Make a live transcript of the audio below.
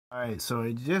Alright, so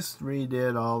I just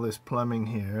redid all this plumbing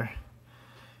here,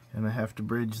 and I have to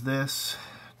bridge this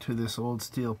to this old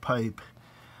steel pipe.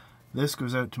 This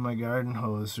goes out to my garden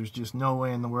hose. There's just no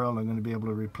way in the world I'm going to be able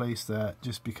to replace that,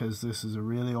 just because this is a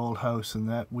really old house and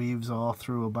that weaves all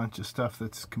through a bunch of stuff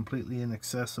that's completely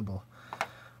inaccessible.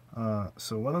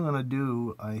 So what I'm going to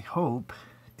do, I hope,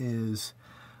 is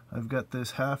I've got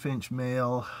this 1/2 inch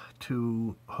male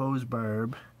to hose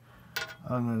barb.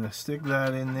 I'm going to stick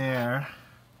that in there.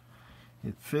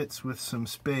 It fits with some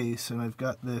space, and I've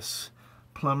got this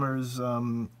plumber's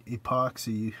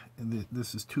epoxy.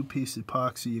 This is 2-piece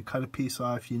epoxy. You cut a piece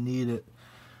off, you need it.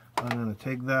 I'm going to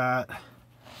take that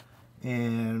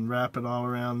and wrap it all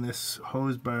around this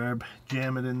hose barb,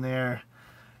 jam it in there,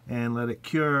 and let it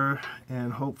cure,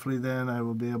 and hopefully then I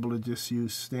will be able to just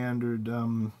use standard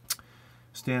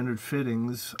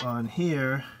fittings on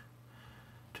here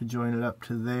to join it up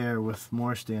to there with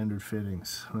more standard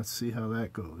fittings. Let's see how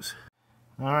that goes.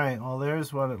 Alright, well,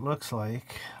 there's what it looks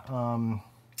like. You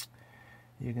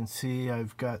can see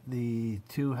I've got the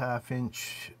 2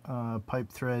 1/2-inch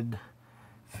pipe thread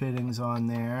fittings on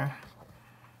there,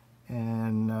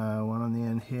 and one on the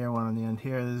end here, one on the end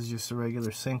here. This is just a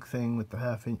regular sink thing with the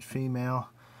 1/2-inch female.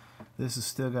 This has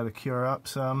still got to cure up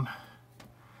some,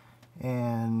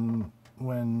 and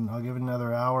when I'll give it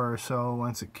another hour or so,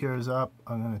 once it cures up,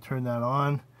 I'm going to turn that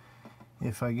on.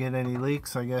 If I get any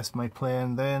leaks, I guess my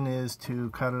plan then is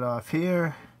to cut it off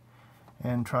here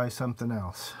and try something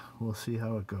else. We'll see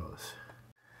how it goes.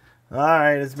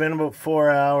 Alright, it's been about 4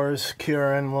 hours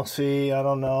curing. We'll see. I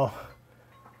don't know.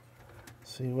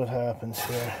 See what happens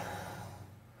here.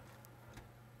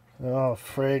 Oh,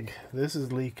 frig. This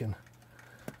is leaking.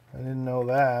 I didn't know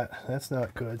that. That's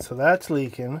not good. So that's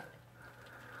leaking,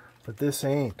 but this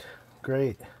ain't.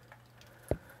 Great.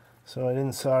 So I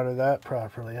didn't solder that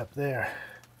properly up there.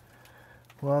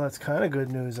 Well, that's kind of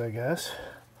good news, I guess.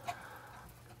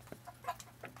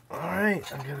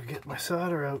 Alright, I gotta get my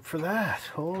solder out for that.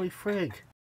 Holy frig.